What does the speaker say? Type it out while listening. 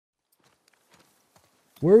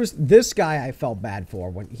Where was this guy I felt bad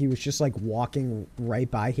for when he was just like walking right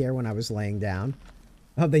by here when I was laying down?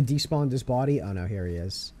 Oh, they despawned his body? Oh no, here he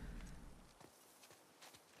is.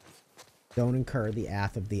 Don't incur the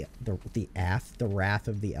wrath of the wrath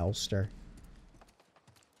of the Elster.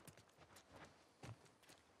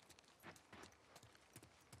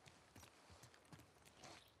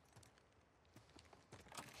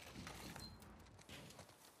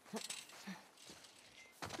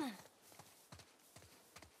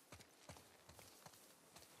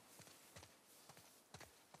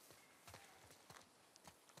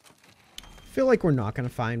 I feel like we're not going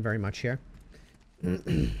to find very much here.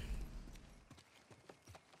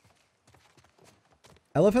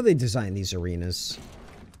 I love how they design these arenas.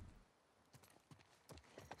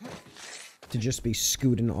 To just be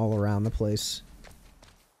scooting all around the place.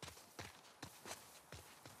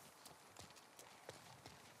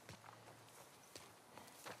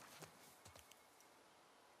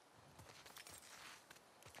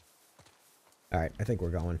 Alright, I think we're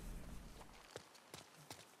going.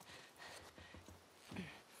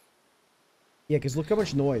 Yeah, because look how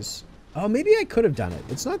much noise. Oh, maybe I could have done it.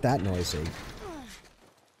 It's not that noisy.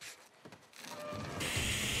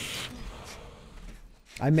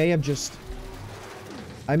 I may have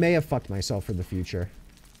fucked myself for the future.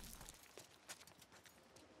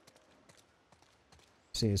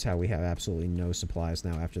 Seeing as how we have absolutely no supplies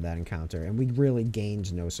now after that encounter. And we really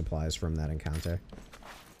gained no supplies from that encounter.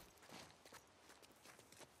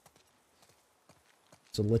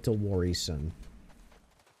 It's a little worrisome.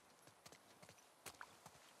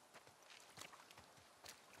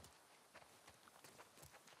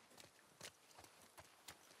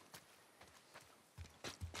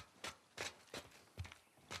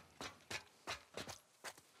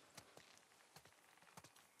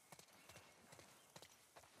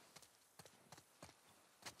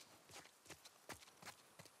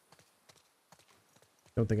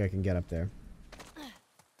 Don't think I can get up there.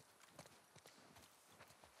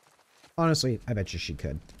 Honestly, I bet you she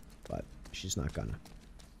could, but she's not gonna.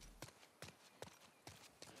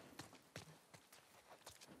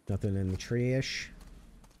 Nothing in the tree-ish.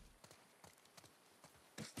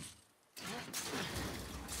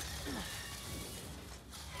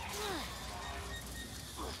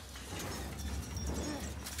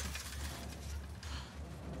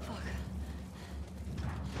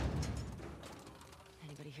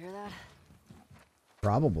 Anybody hear that?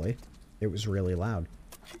 Probably. It was really loud.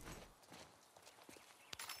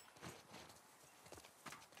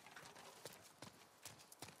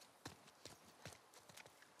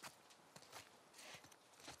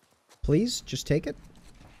 Please, just take it.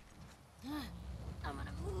 I'm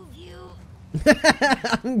gonna move you.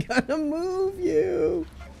 I'm gonna move you.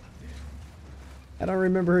 I don't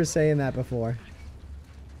remember her saying that before.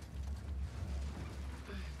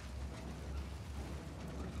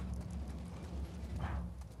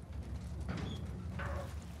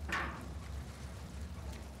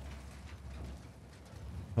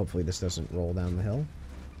 Hopefully this doesn't roll down the hill.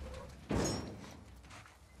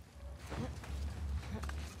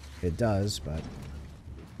 It does, but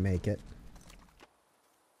make it.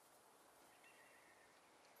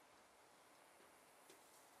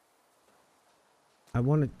 I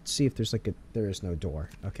want to see if there's like a... There is no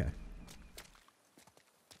door. Okay.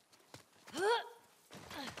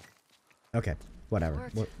 Okay,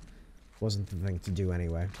 whatever. Wasn't the thing to do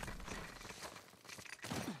anyway.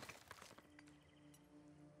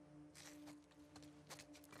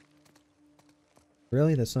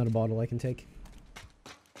 Really? That's not a bottle I can take?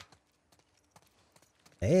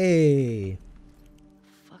 Hey! The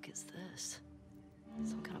fuck is this?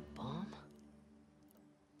 Some kind of bomb?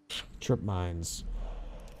 Trip mines.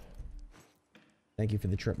 Thank you for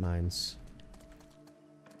the trip mines.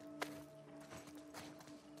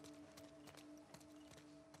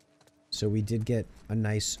 So we did get a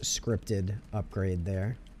nice scripted upgrade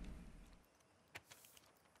there.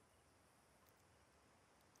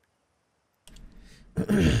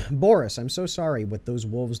 Boris, I'm so sorry. What those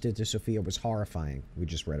wolves did to Sophia was horrifying. We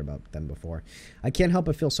just read about them before. I can't help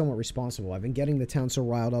but feel somewhat responsible. I've been getting the town so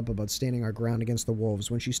riled up about standing our ground against the wolves.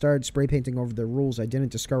 When she started spray painting over the rules, I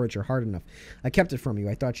didn't discourage her hard enough. I kept it from you.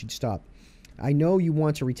 I thought she'd stop. I know you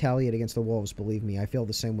want to retaliate against the wolves, believe me. I feel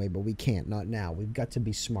the same way, but we can't. Not now. We've got to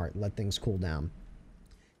be smart. Let things cool down.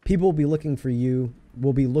 People will be looking for you.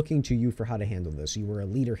 Will be looking to you for how to handle this. You were a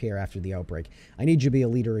leader here after the outbreak. I need you to be a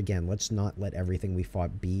leader again. Let's not let everything we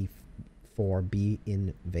fought be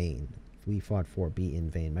in vain. We fought for be in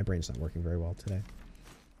vain. My brain's not working very well today.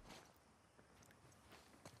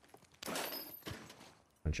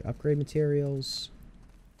 Bunch of upgrade materials.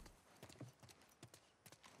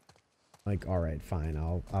 Like, alright, fine.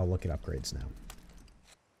 I'll look at upgrades now.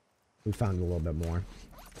 We found a little bit more.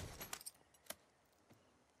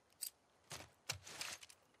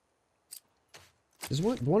 Is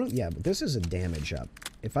yeah, but this is a damage up.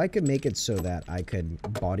 If I could make it so that I could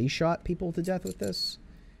body shot people to death with this,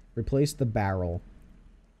 replace the barrel,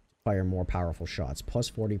 fire more powerful shots, plus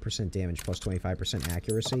 40% damage, plus 25%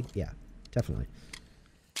 accuracy. Yeah, definitely.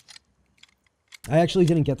 I actually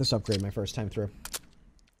didn't get this upgrade my first time through.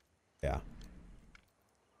 Yeah.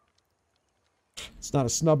 It's not a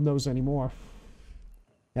snub nose anymore.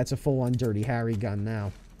 That's a full-on Dirty Harry gun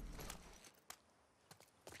now.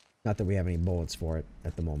 Not that we have any bullets for it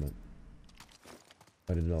at the moment.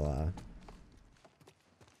 But it'll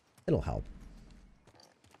help.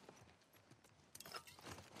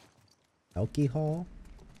 Alcohol?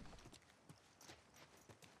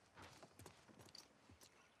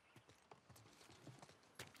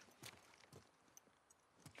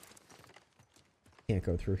 Can't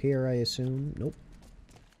go through here, I assume. Nope.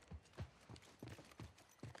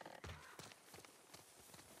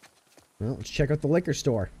 Well, let's check out the liquor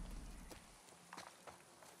store.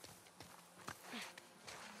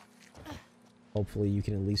 Hopefully you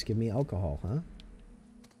can at least give me alcohol, huh?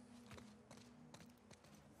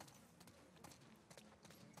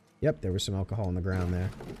 Yep, there was some alcohol on the ground there.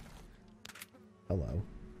 Hello.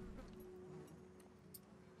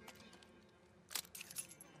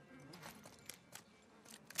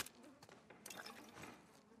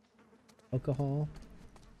 Alcohol.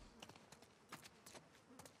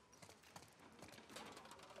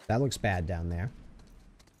 That looks bad down there.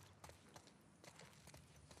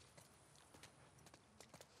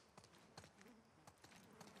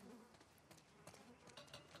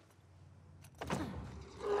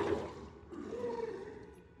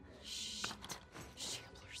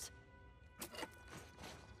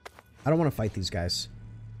 I don't want to fight these guys.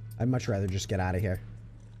 I'd much rather just get out of here.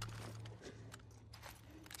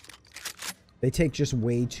 They take just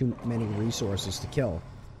way too many resources to kill.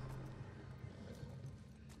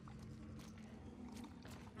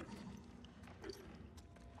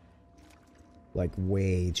 Like,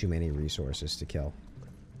 way too many resources to kill.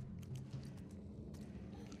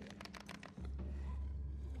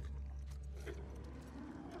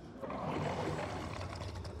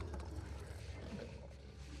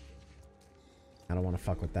 I don't want to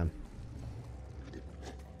fuck with them.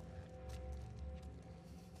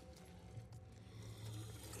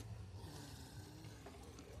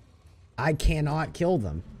 I cannot kill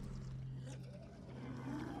them.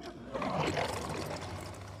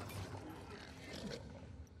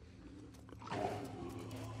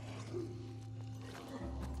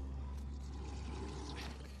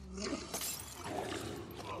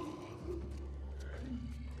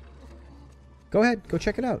 Go ahead, go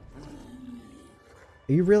check it out.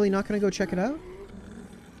 Are you really not going to go check it out?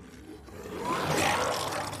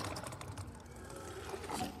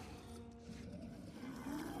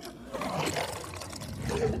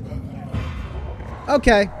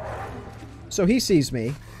 Okay. So he sees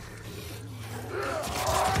me.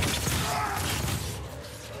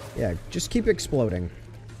 Yeah, just keep exploding.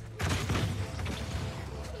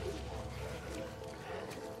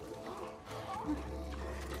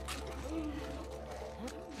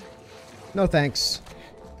 No thanks.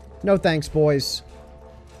 No thanks, boys.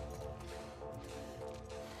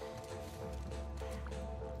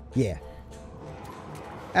 Yeah.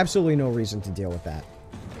 Absolutely no reason to deal with that.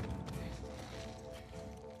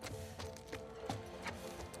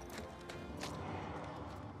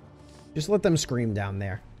 Just let them scream down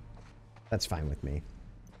there. That's fine with me.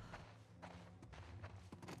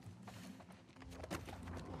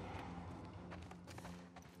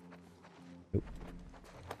 Oop.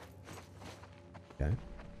 Okay.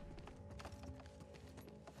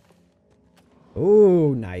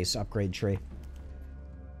 Ooh, nice upgrade tree.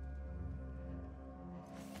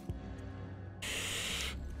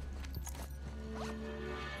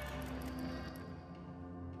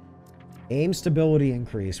 Aim stability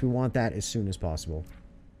increase. We want that as soon as possible.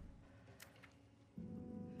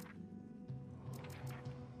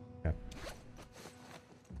 Okay.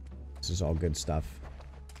 This is all good stuff.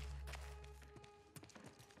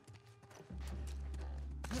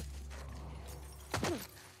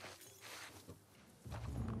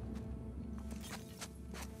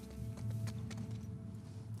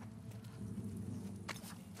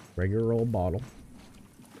 Regular old bottle.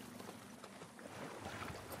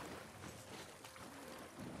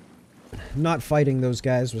 Not fighting those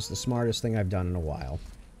guys was the smartest thing I've done in a while.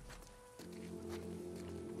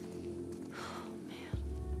 Oh, man.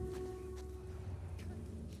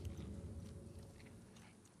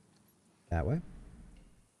 That way?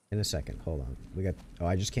 In a second. Hold on. We got... Oh,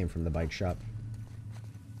 I just came from the bike shop.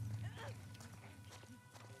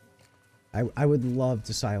 I would love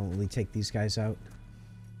to silently take these guys out.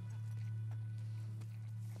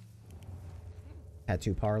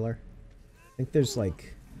 Tattoo parlor. I think there's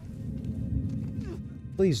like...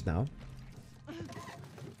 Please no.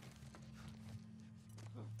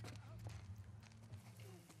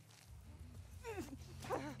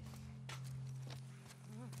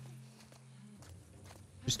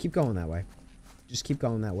 Just keep going that way. Just keep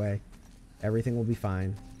going that way. Everything will be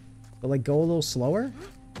fine. But like go a little slower.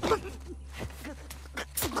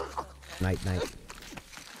 Night, night.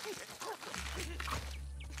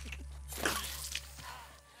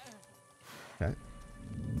 Okay.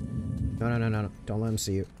 No. Don't let him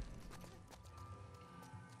see you.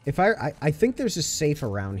 If I think there's a safe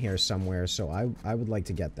around here somewhere, so I would like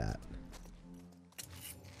to get that.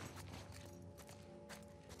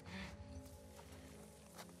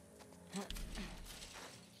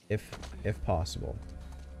 If possible.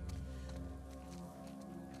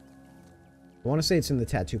 I want to say it's in the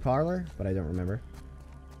tattoo parlor, but I don't remember.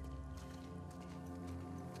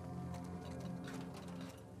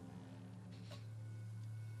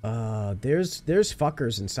 There's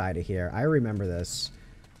fuckers inside of here. I remember this.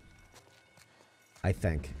 I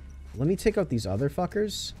think. Let me take out these other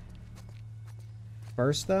fuckers.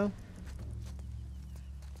 First, though.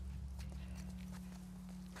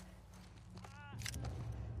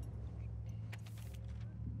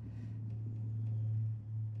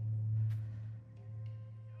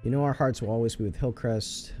 You know our hearts will always be with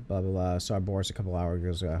Hillcrest, blah, blah, blah. Saw Boris a couple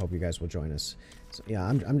hours ago. I hope you guys will join us. So, yeah,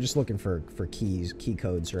 I'm just looking for key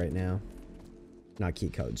codes right now. Not key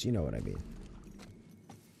codes, you know what I mean.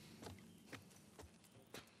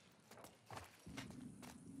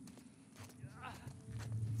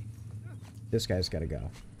 This guy's gotta go.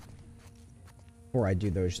 Before I do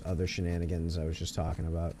those other shenanigans I was just talking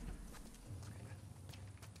about.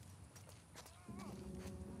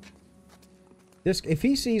 If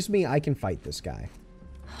he sees me, I can fight this guy.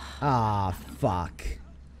 Ah, fuck.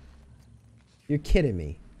 You're kidding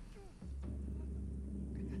me.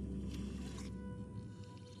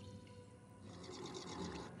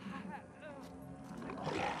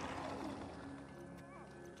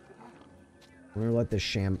 I'm gonna let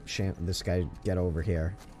this this guy get over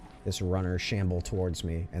here. This runner shamble towards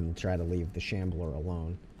me and try to leave the shambler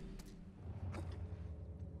alone.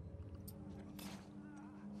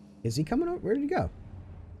 Is he coming over? Where did he go?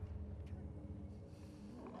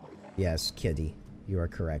 Yes, kitty. You are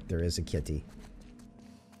correct. There is a kitty.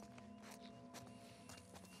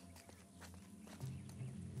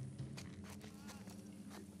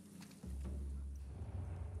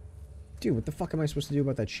 Dude, what the fuck am I supposed to do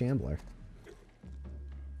about that shambler?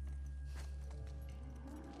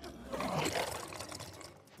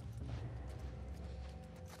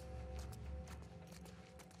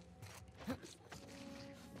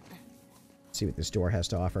 See what this door has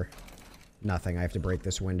to offer. Nothing. I have to break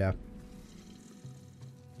this window.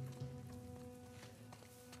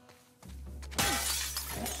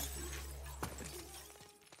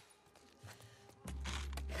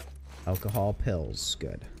 Alcohol pills.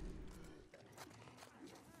 Good.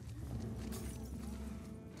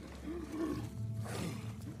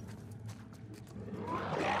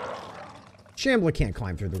 Shambler can't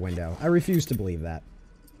climb through the window. I refuse to believe that.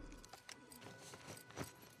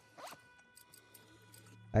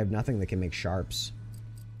 I have nothing that can make sharps.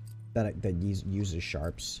 That uses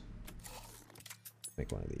sharps. Make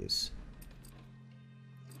one of these.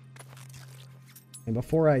 And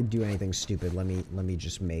before I do anything stupid, let me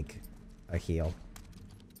just make a heal.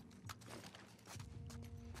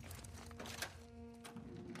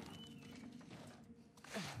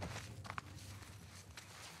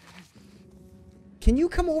 Can you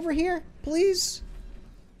come over here, please?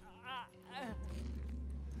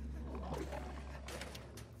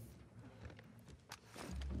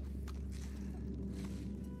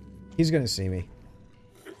 He's gonna see me.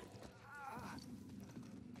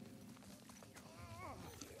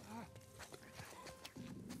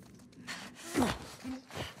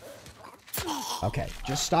 Okay,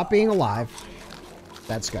 just stop being alive.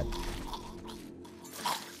 That's good.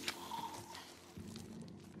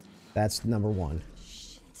 That's number one.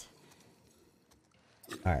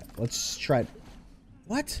 Alright, let's try...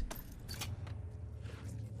 What?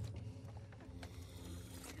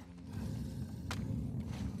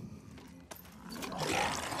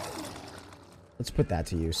 Let's put that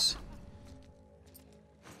to use.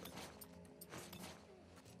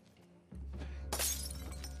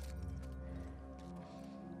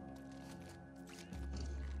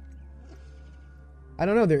 I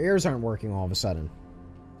don't know, their ears aren't working all of a sudden.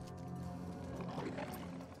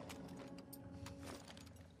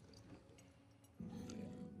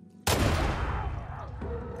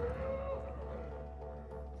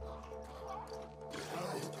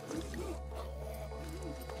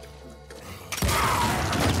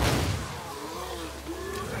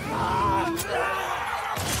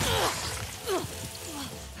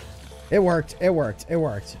 It worked. It worked. It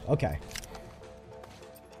worked. Okay.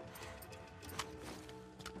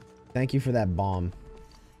 Thank you for that bomb.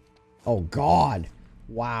 Oh, God.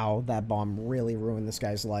 Wow, that bomb really ruined this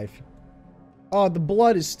guy's life. Oh, the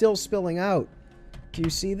blood is still spilling out. Do you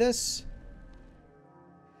see this?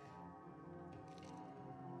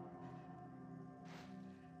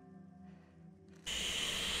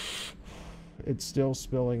 It's still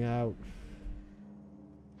spilling out.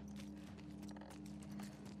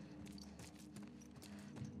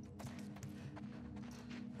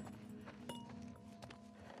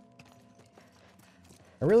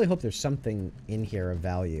 I really hope there's something in here of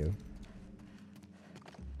value.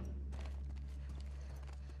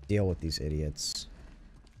 Deal with these idiots.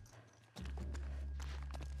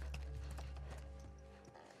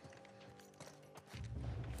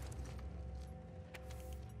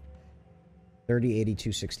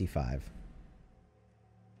 $30.82.65.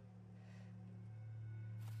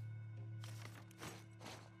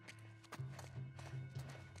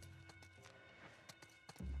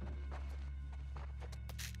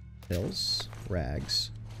 Pills,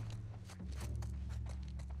 rags.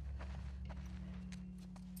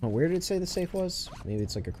 Oh, where did it say the safe was? Maybe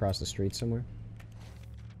it's like across the street somewhere.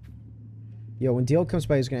 Yo, when Deal comes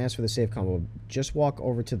by, he's gonna ask for the safe combo. Just walk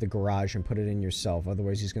over to the garage and put it in yourself.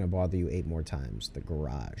 Otherwise, he's gonna bother you 8 more times. The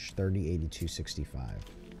garage. $30.82.65.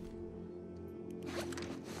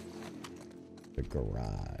 The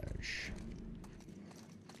garage.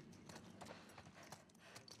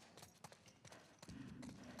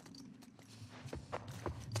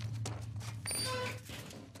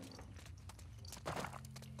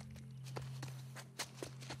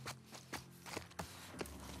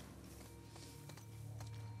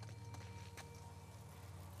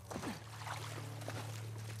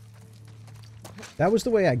 That was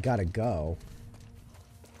the way I gotta go.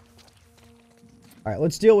 Alright,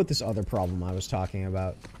 let's deal with this other problem I was talking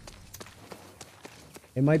about.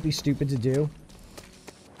 It might be stupid to do,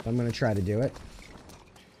 but I'm gonna try to do it.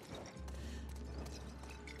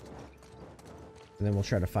 And then we'll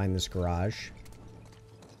try to find this garage.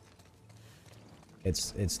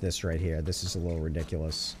 It's this right here. This is a little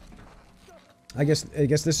ridiculous. I guess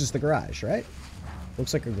this is the garage, right?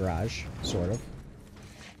 Looks like a garage, sort of.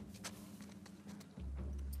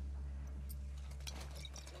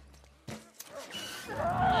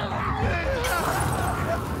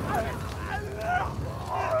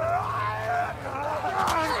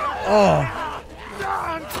 Oh.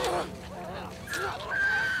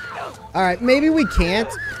 Alright, maybe we can't.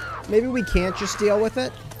 Maybe we can't just deal with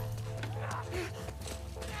it.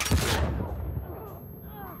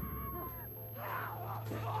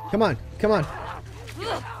 Come on, come on.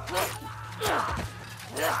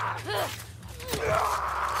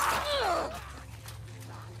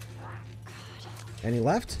 Any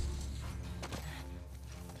left?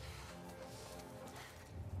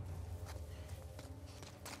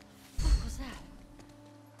 What was that?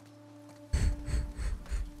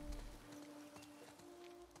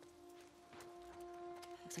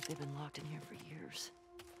 Looks like they've been locked in here for years.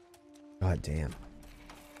 God damn.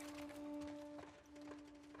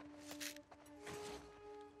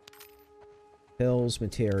 Pills,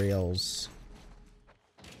 materials.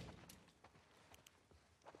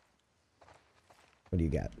 What do you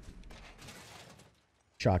got?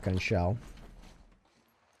 Shotgun shell.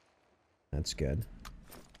 That's good.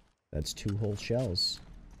 That's 2 whole shells.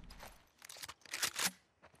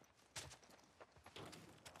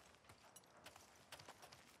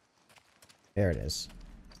 There it is.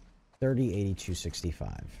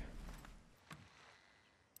 $30.82.65.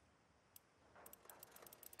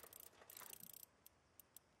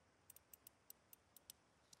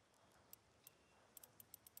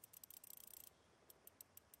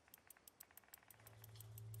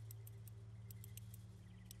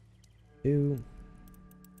 $2.65.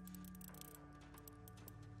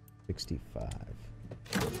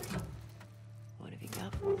 What have you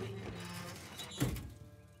got for me?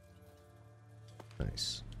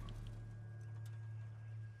 Nice.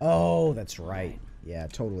 Oh, that's right. Yeah,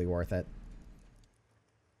 totally worth it.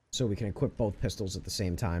 So we can equip both pistols at the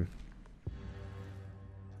same time.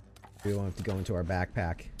 We won't have to go into our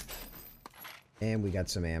backpack. And we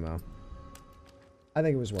got some ammo. I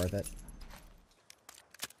think it was worth it.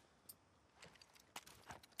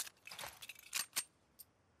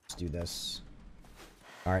 Let's do this.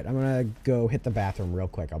 Alright, I'm gonna go hit the bathroom real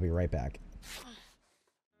quick. I'll be right back.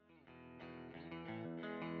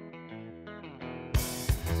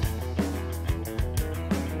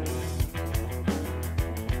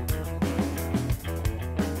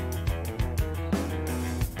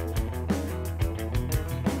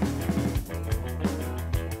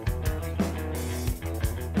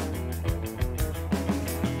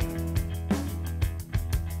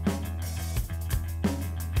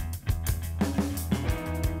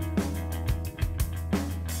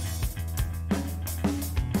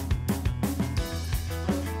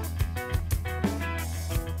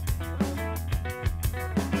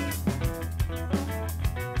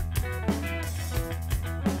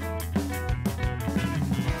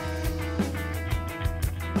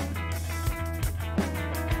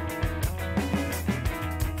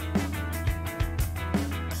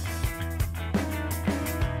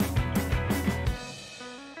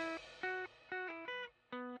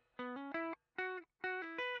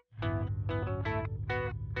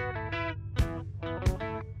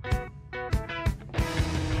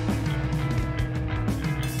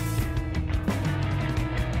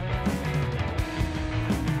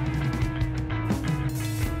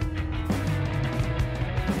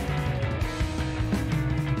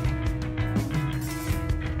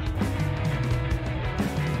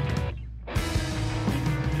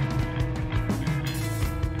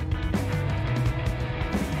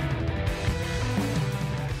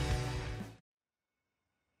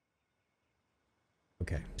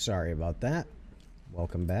 Okay, sorry about that.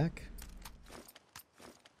 Welcome back.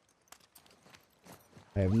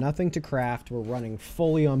 I have nothing to craft. We're running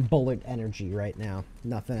fully on bullet energy right now.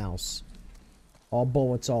 Nothing else. All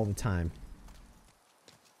bullets all the time.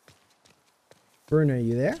 Bruno, are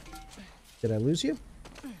you there? Did I lose you?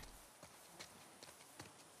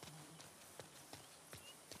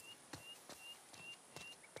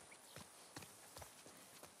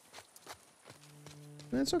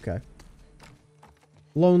 That's okay.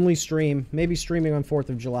 Lonely stream. Maybe streaming on 4th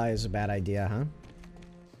of July is a bad idea, huh?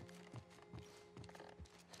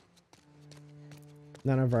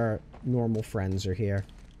 None of our normal friends are here.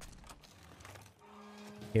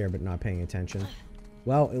 Here, but not paying attention.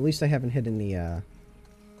 Well, at least I haven't hit any,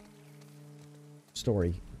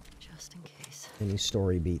 story. Just in case. Any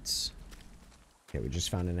story beats. Okay, we just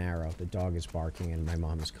found an arrow. The dog is barking and my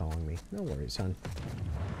mom is calling me. No worries, hon.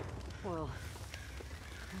 Whoa.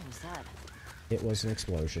 What was that? It was an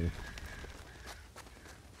explosion.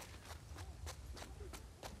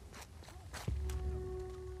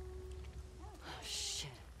 Oh, shit.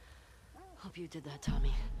 Hope you did that,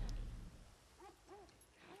 Tommy.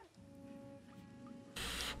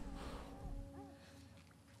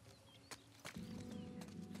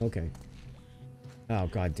 Okay. Oh,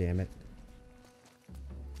 god damn it.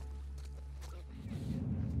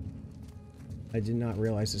 I did not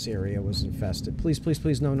realize this area was infested. Please, please,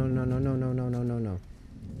 please, no, no, no, no, no, no, no, no, no, no.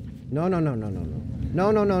 No, no, no, no, no, no. No,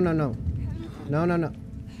 no, no, no, no. No, no, no.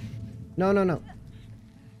 No, no, no.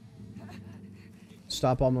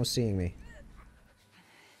 Stop almost seeing me.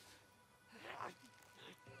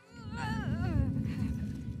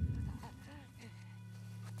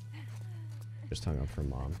 Just hung up for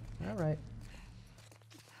mom. Alright.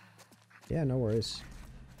 Yeah, no worries.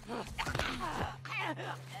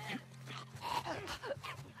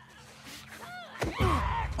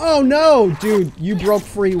 Oh no! Dude, you broke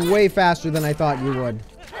free way faster than I thought you would.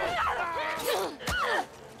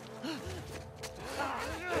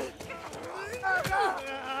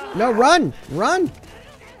 No, run! Run!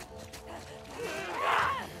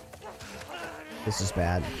 This is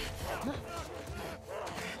bad.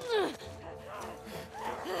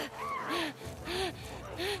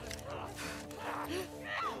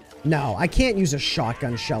 No, I can't use a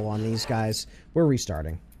shotgun shell on these guys. We're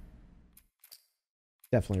restarting.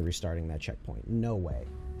 Definitely restarting that checkpoint. No way.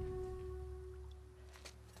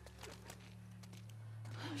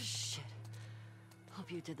 Oh, shit.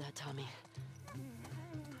 Hope you did that, Tommy.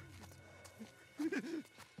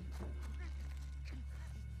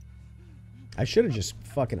 I should have just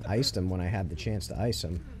fucking iced him when I had the chance to ice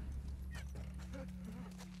him.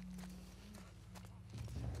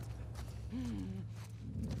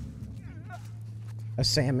 A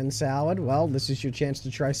salmon salad? Well, this is your chance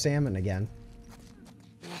to try salmon again.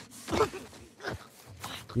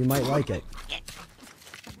 You might like it.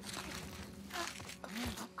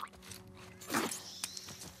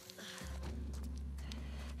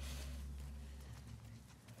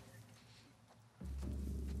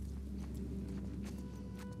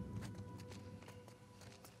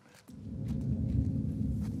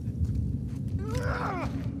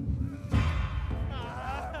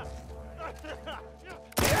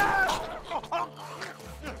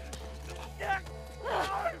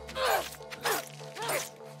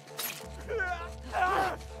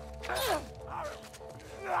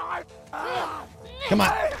 Come on.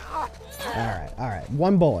 Alright, alright.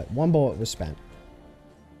 One bullet. One bullet was spent.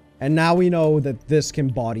 And now we know that this can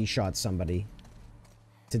body shot somebody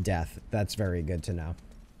to death. That's very good to know.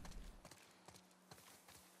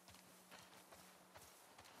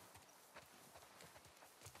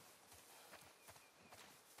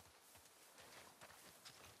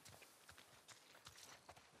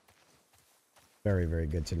 Very, very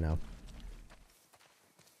good to know.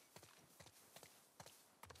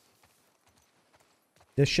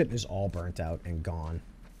 This shit is all burnt out and gone.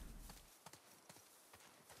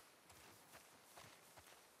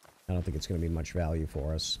 I don't think it's going to be much value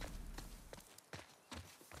for us.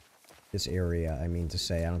 This area, I mean to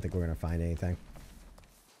say, I don't think we're going to find anything.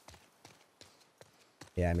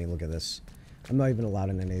 Yeah, I mean, look at this. I'm not even allowed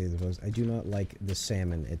in any of those. I do not like the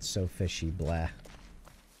salmon. It's so fishy. Blah.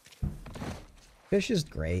 Fish is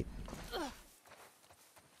great.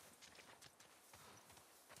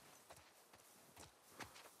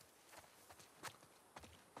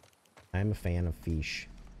 I'm a fan of fish.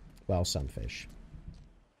 Well, some fish.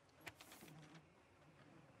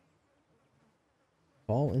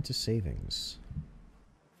 Fall into savings.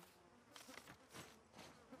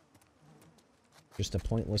 Just a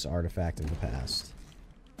pointless artifact of the past.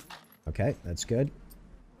 Okay, that's good.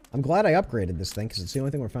 I'm glad I upgraded this thing, because it's the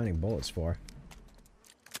only thing we're finding bullets for.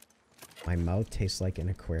 My mouth tastes like an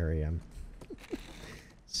aquarium.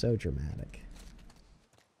 So dramatic.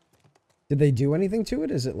 Did they do anything to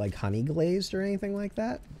it? Is it like honey glazed or anything like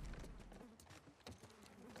that?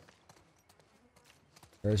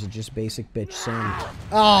 Or is it just basic bitch sand?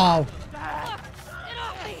 Oh!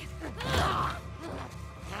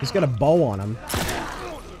 He's got a bow on him.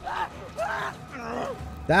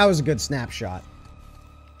 That was a good snapshot.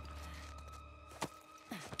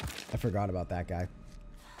 I forgot about that guy.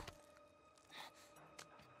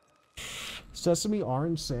 Sesame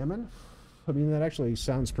orange salmon? I mean, that actually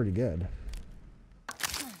sounds pretty good.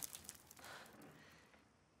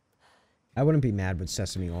 I wouldn't be mad with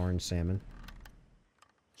sesame orange salmon.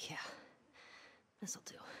 Yeah, this'll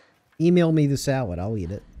do. Email me the salad. I'll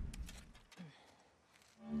eat it.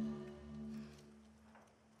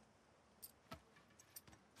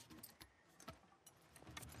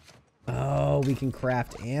 Oh, we can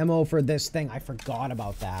craft ammo for this thing. I forgot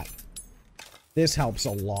about that. This helps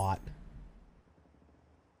a lot.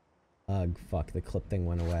 Ugh, fuck. The clip thing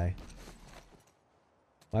went away.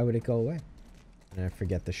 Why would it go away? And I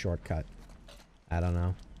forget the shortcut. I don't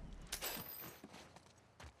know.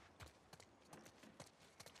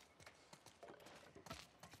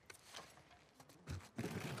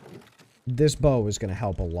 This bow is going to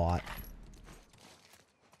help a lot.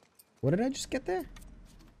 What did I just get there?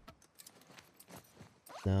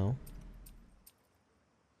 No.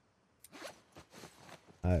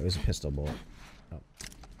 It was a pistol bullet. Oh.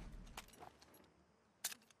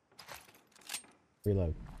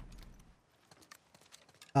 Reload.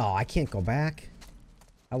 Oh, I can't go back.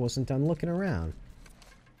 I wasn't done looking around.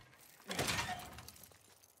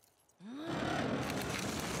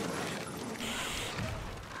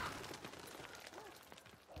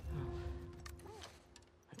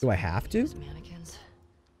 Do I have to? Mannequins.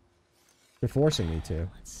 They're forcing me to.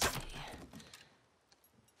 Let's see.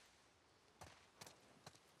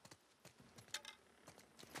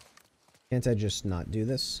 Can't I just not do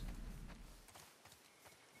this?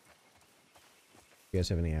 You guys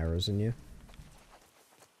have any arrows in you?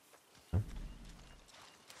 No?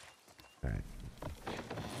 Alright.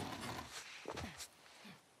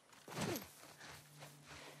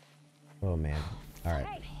 Oh man. Alright.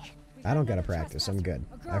 I don't gotta practice. I'm good.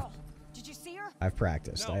 Did you see her? I've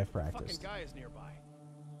practiced. No, I have the fucking practiced. guy is nearby.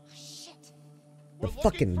 Shit. The We're looking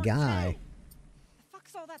fucking for guy. Joe. The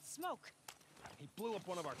fuck's all that smoke? He blew up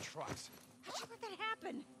one of our trucks. How'd you let that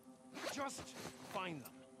happen? Just find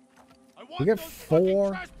them. I want We got those fucking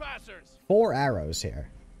four- trespassers. 4 arrows here.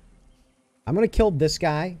 I'm gonna kill this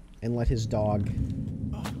guy and let his dog...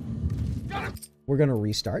 We're gonna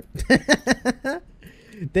restart.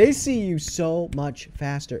 They see you so much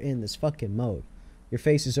faster in this fucking mode. Your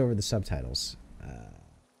face is over the subtitles.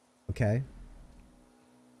 Okay.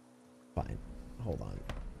 Fine. Hold on.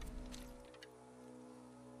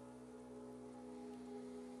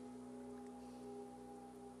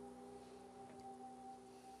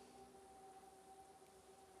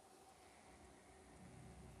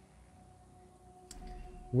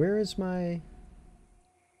 Where is my...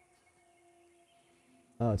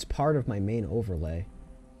 Oh, it's part of my main overlay.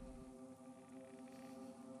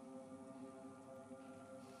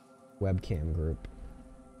 Webcam group.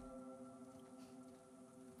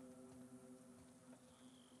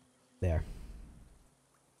 There.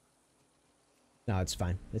 No, it's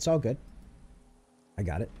fine. It's all good. I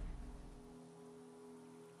got it.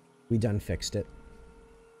 We done fixed it.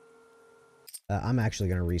 I'm actually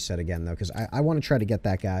going to reset again, though, because I want to try to get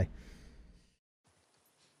that guy.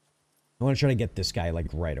 I want to try to get this guy, like,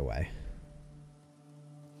 right away.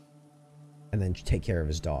 And then take care of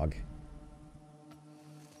his dog.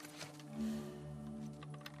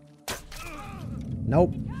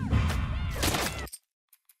 Nope.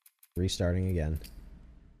 Restarting again.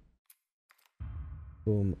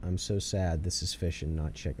 Boom, I'm so sad. This is fish and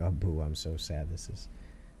not chick. Oh, boo, I'm so sad. This is...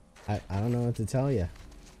 I don't know what to tell you.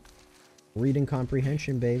 Reading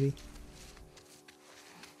comprehension, baby.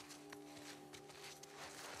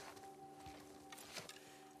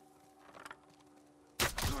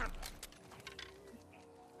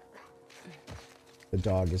 The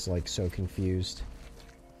dog is, like, so confused.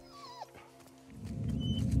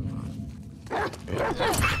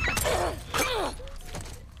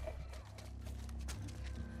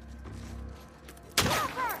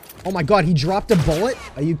 Oh my god, he dropped a bullet?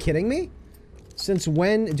 Are you kidding me? Since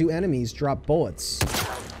when do enemies drop bullets?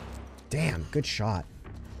 Damn, good shot.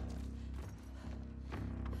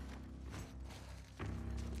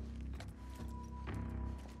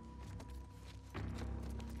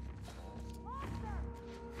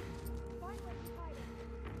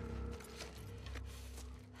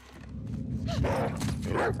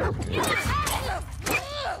 Jesus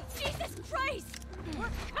Christ! We're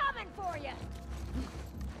coming for you!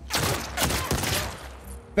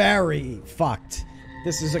 Very fucked.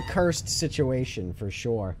 This is a cursed situation for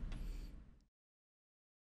sure.